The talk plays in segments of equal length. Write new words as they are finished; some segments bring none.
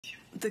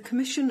The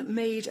Commission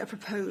made a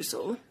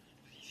proposal.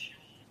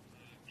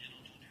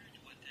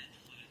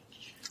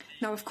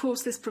 Now, of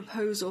course, this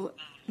proposal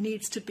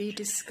needs to be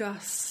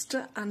discussed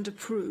and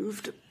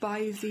approved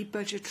by the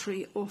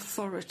budgetary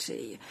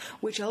authority,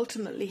 which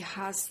ultimately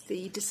has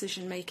the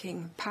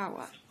decision-making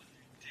power.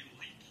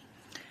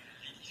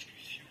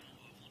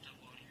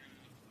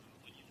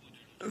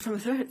 From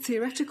a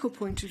theoretical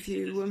point of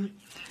view,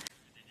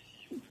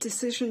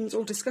 decisions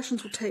or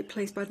discussions will take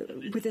place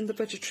within the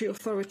budgetary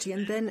authority,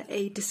 and then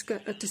a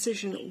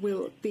decision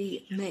will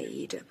be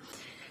made.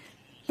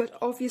 But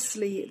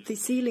obviously, the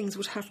ceilings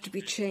would have to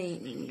be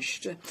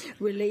changed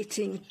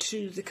relating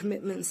to the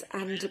commitments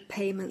and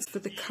payments for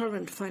the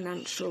current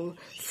financial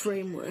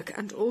framework,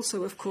 and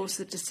also, of course,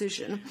 the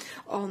decision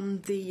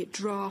on the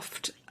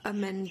draft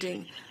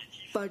amending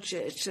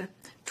budget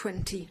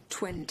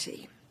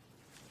 2020.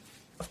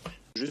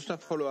 Just a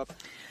follow-up.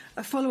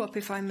 A follow-up,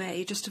 if I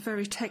may, just a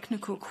very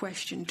technical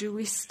question. Do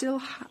we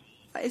still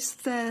is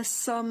there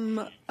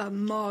some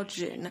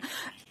margin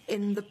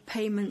in the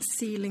payment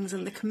ceilings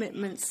and the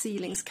commitment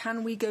ceilings?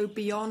 Can we go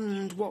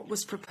beyond what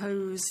was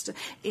proposed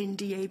in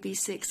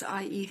DAB6,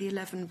 i.e. the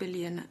 11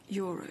 billion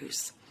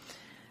euros?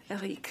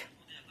 Eric?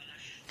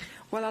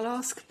 Well, I'll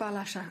ask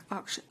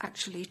Balázs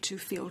actually to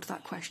field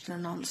that question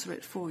and answer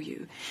it for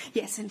you.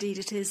 Yes, indeed,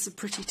 it is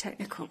pretty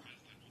technical.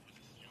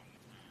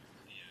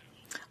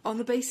 On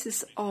the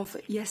basis of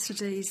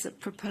yesterday's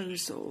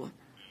proposal,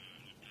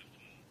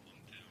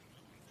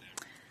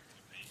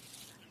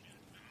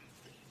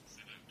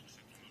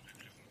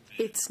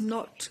 it's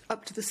not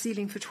up to the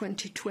ceiling for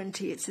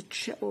 2020. It's a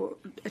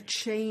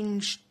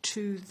change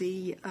to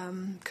the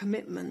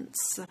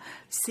commitments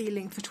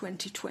ceiling for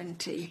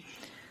 2020.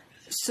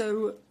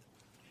 So,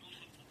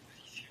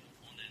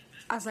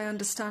 as I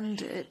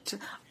understand it,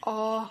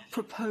 our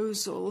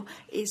proposal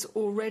is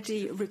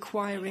already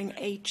requiring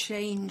a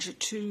change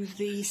to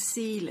the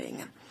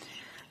ceiling.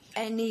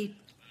 Any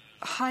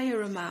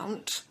higher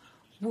amount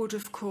would,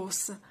 of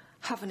course,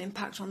 have an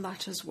impact on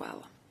that as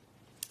well.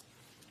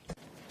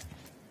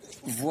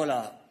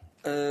 Voilà.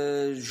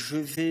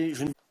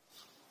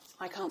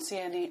 I can't see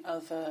any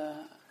other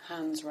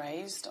hands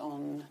raised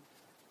on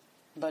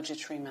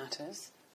budgetary matters.